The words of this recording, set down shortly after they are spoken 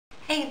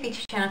Hey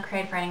Feature Channel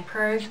Creative Writing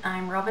Prose,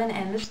 I'm Robin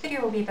and this video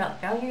will be about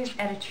values,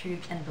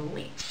 attitudes and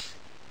beliefs.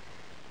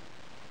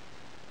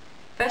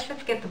 First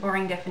let's get the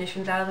boring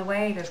definitions out of the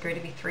way. There's going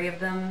to be 3 of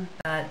them,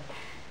 but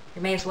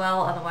you may as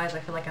well, otherwise I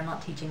feel like I'm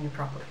not teaching you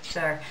properly.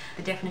 So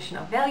the definition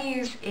of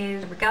values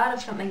is the regard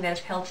of something that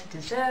is held to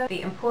deserve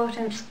the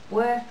importance,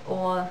 worth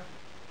or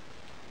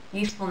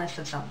usefulness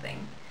of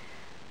something,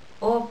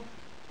 or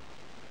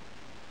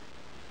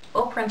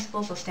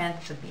principles or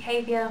standards of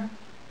behavior,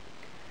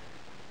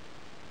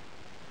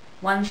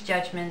 one's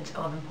judgment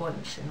of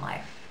importance in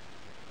life.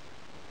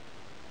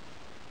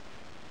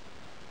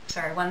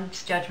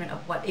 One's judgment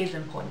of what is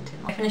important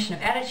in life. Definition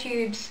of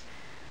attitudes,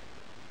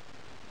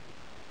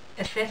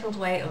 a settled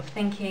way of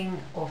thinking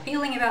or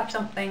feeling about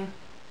something.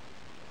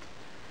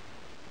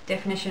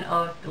 Definition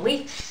of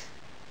beliefs,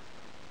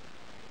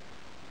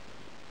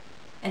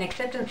 an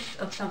acceptance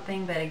of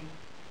something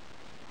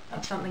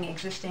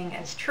existing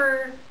as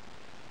true,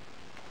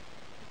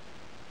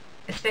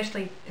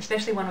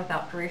 especially one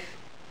without proof.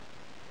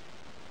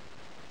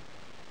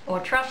 Or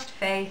trust,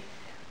 faith,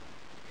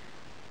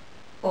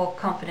 or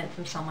confidence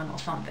in someone or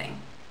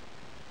something.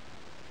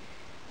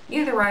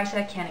 You, the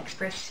writer, can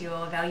express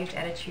your values,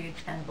 attitudes,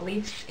 and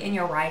beliefs in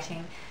your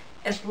writing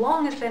as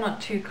long as they're not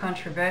too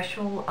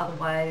controversial,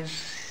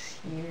 otherwise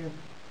you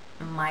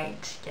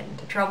might get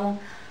into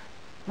trouble.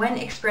 When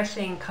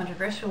expressing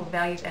controversial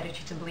values,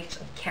 attitudes, and beliefs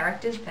of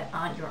characters that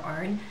aren't your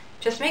own,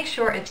 just make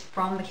sure it's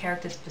from the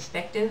character's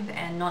perspective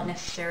and not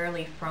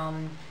necessarily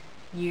from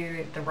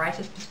you, the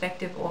writer's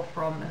perspective, or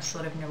from a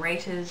sort of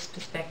narrator's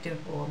perspective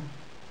or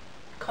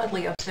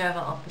cuddly observer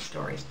of the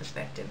story's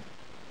perspective.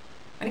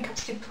 When it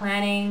comes to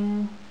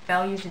planning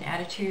values and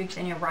attitudes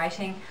in your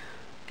writing,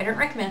 I don't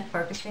recommend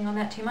focusing on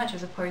that too much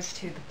as opposed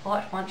to the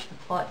plot. Once the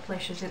plot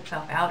fleshes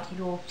itself out,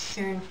 you'll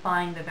soon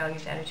find the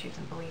values, attitudes,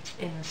 and beliefs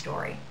in the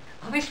story.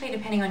 Obviously,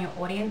 depending on your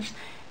audience,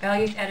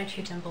 values,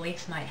 attitudes, and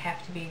beliefs might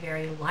have to be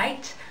very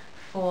light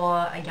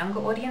for a younger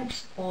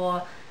audience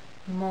or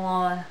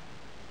more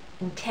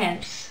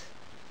intense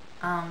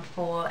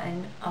for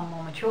a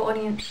more mature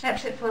audience.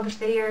 That's it for this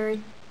video.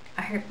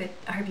 I hope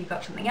you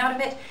got something out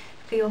of it.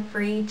 Feel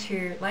free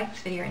to like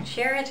this video and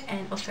share it,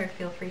 and also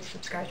feel free to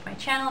subscribe to my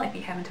channel if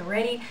you haven't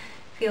already.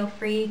 Feel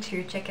free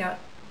to check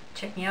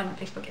me out on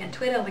Facebook and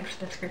Twitter. Links in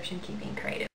the description. Keep being creative.